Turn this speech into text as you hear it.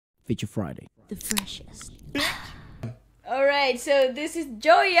Feature Friday. The freshest. Alright, so this is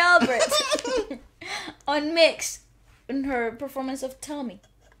Joey Albert on Mix in her performance of Tell Me.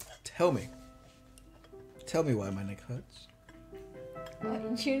 Tell me. Tell me why my neck hurts.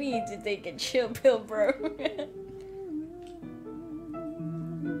 You need to take a chill pill, bro. Oh,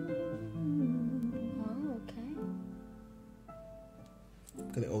 okay.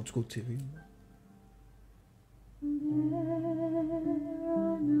 Got the old school TV.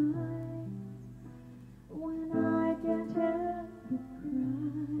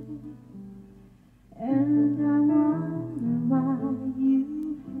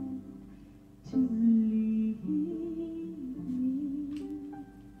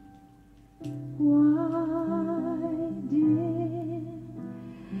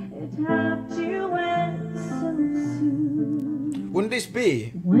 Wouldn't this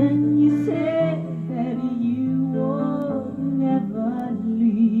be? When you said that you would never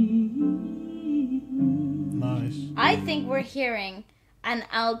leave me. Nice. I think we're hearing an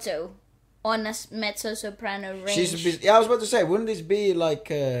alto on a mezzo-soprano range. She's a bit, yeah, I was about to say, wouldn't this be like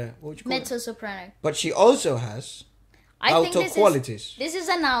what would you call it? Mezzo-soprano. But she also has alto qualities. This is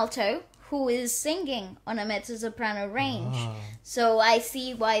an alto who is singing on a mezzo-soprano range. So I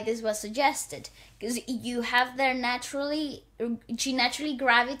see why this was suggested. Because you have there she naturally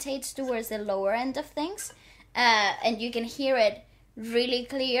gravitates towards the lower end of things. And you can hear it really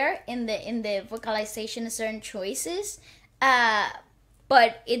clear in the vocalization of certain choices.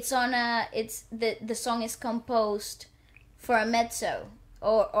 But it's on the song is composed for a mezzo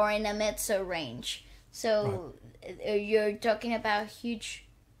or in a mezzo range. So you're talking about huge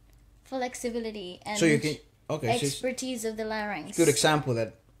flexibility and so you can, expertise of the larynx. Good example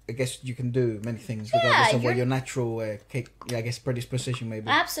that I guess you can do many things regardless of what your natural predisposition may be.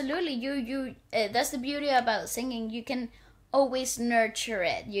 Absolutely, you that's the beauty about singing. You can always nurture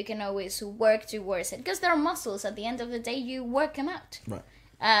it. You can always work towards it because there are muscles. At the end of the day, you work them out. Right.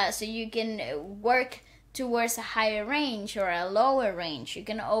 So you can work towards a higher range or a lower range. You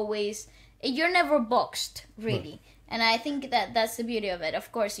can always. You're never boxed, really. Right. And I think that's the beauty of it. Of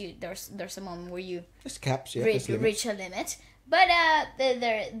course, there's a moment where you reach a limit. But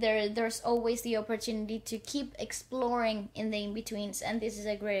there's always the opportunity to keep exploring in the in-betweens. And this is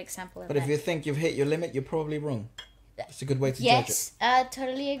a great example of that. But if you think you've hit your limit, you're probably wrong. It's a good way to judge it. Yes, I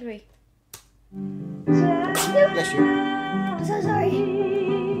totally agree. Bless you. I'm so sorry.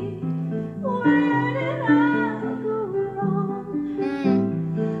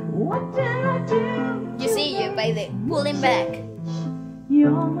 You see, you by the pulling back.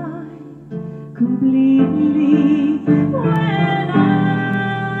 You're mine completely. When I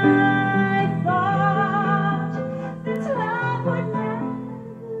thought this love would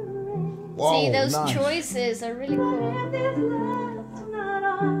never end. Whoa, see, those nice. choices are really cool. This love's not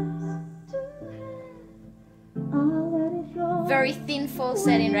ours to have. I'll let it go. Very thin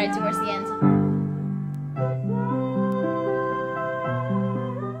falsetting right towards the end.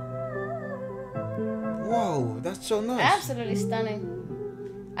 Whoa, that's so nice. Absolutely stunning.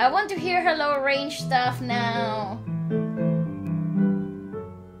 I want to hear her lower range stuff now.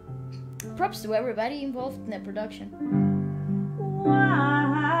 Props to everybody involved in the production.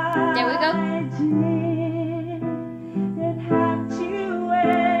 There we go.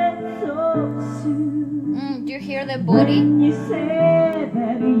 Do you hear the body? You said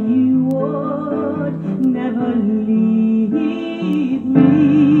that you would never leave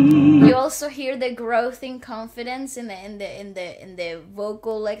me. You also hear the growth in confidence in the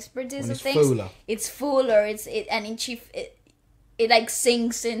vocal expertise of things. Fuller. It's fuller. It like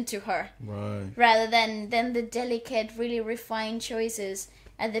sinks into her, right? Rather than the delicate, really refined choices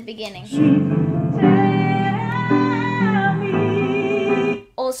at the beginning.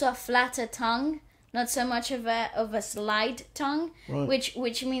 Also a flatter tongue, not so much of a slide tongue, right.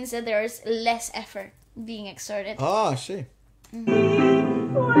 which means that there's less effort being exerted. Ah, I see.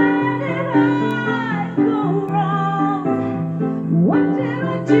 Mm-hmm. Where did I go wrong? What did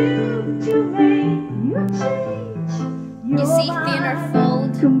I do to make you change? You see thinner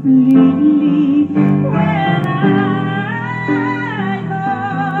fold. Completely when I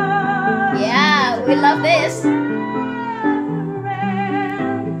yeah, we love this.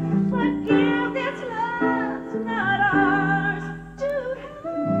 But give this love's not ours to have.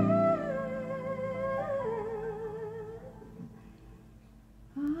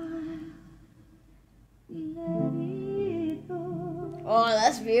 Oh,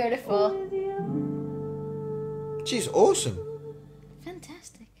 that's beautiful. She's awesome.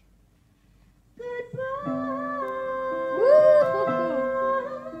 Fantastic. Goodbye.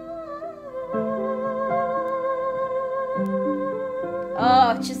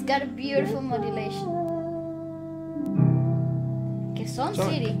 Oh, She's got a beautiful modulation. Quezon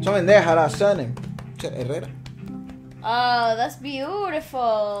City. Someone there had our surname. Herrera. Oh, that's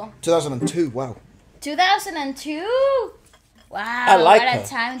beautiful. 2002, wow. 2002? Wow, I like what her. a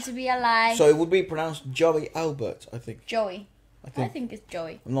time to be alive. So it would be pronounced Joey Albert, I think. Joey. I I think. think it's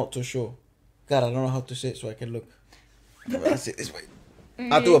Joey. I'm not too sure. God, I don't know how to say it so I can look. I sit this way.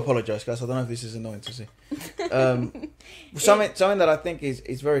 I do apologize, guys. I don't know if this is annoying to see. Something that I think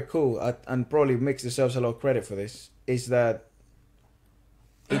is very cool, and probably Mix deserves a lot of credit for this, is that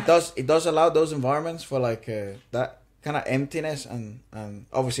it does allow those environments for like that kind of emptiness, and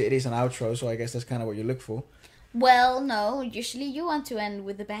obviously it is an outro, so I guess that's kind of what you look for. Well, no, usually you want to end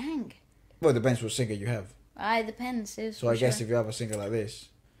with a bang. Well, it depends what singer you have. It depends. So I guess if you have a singer like this,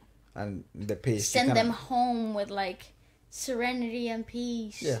 and the piece, send them home with like serenity and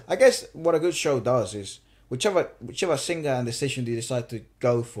peace. Yeah, I guess what a good show does is whichever singer and decision you decide to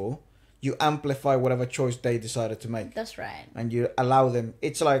go for, you amplify whatever choice they decided to make. That's right. And you allow them.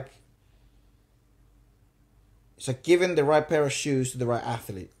 It's like giving the right pair of shoes to the right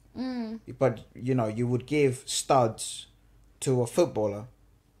athlete. But you would give studs to a footballer,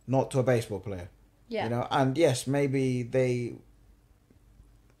 not to a baseball player. Yeah. And yes, maybe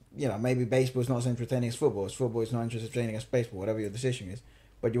maybe baseball is not as entertaining as football. Football is not as entertaining as baseball, whatever your decision is.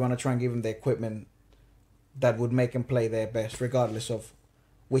 But you want to try and give them the equipment that would make them play their best, regardless of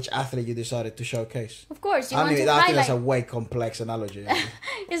which athlete you decided to showcase. Of course, I think that's a way complex analogy.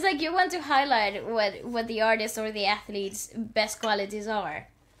 It's like you want to highlight what the artist or the athlete's best qualities are.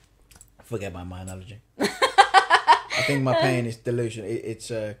 Forget my analogy. I think my pain is delusion.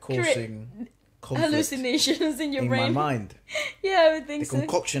 It's causing conflict hallucinations in your brain. In my mind. Yeah, I would think the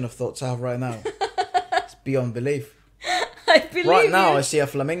concoction of thoughts I have right now. It's beyond belief. I believe right now, you. I see a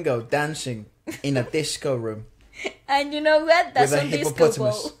flamingo dancing in a disco room. And you know what? That's with on a disco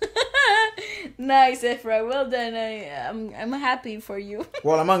hippopotamus. ball. Nice, Efra. Well done. I'm happy for you.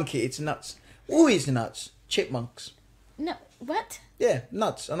 Well, a monkey, it's nuts. Who is nuts? Chipmunks. No, what? Yeah,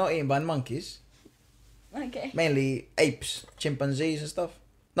 nuts are not eaten by monkeys. Okay. Mainly apes, chimpanzees and stuff.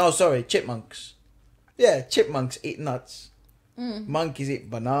 No, sorry, chipmunks. Yeah, chipmunks eat nuts. Monkeys eat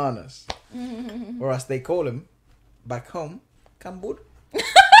bananas. Or as they call them back home, cambur. Why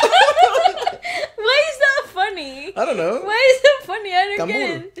is that funny? I don't know. Why is that funny? I don't get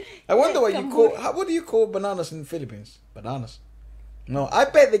Cambur. it. I wonder what you Cambur. call. What do you call bananas in the Philippines? Bananas. No, I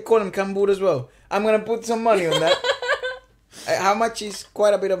bet they call them cambur as well. I'm gonna put some money on that. How much is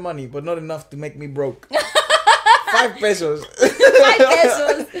quite a bit of money, but not enough to make me broke. 5 pesos. 5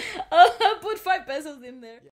 pesos. I'll put 5 pesos in there.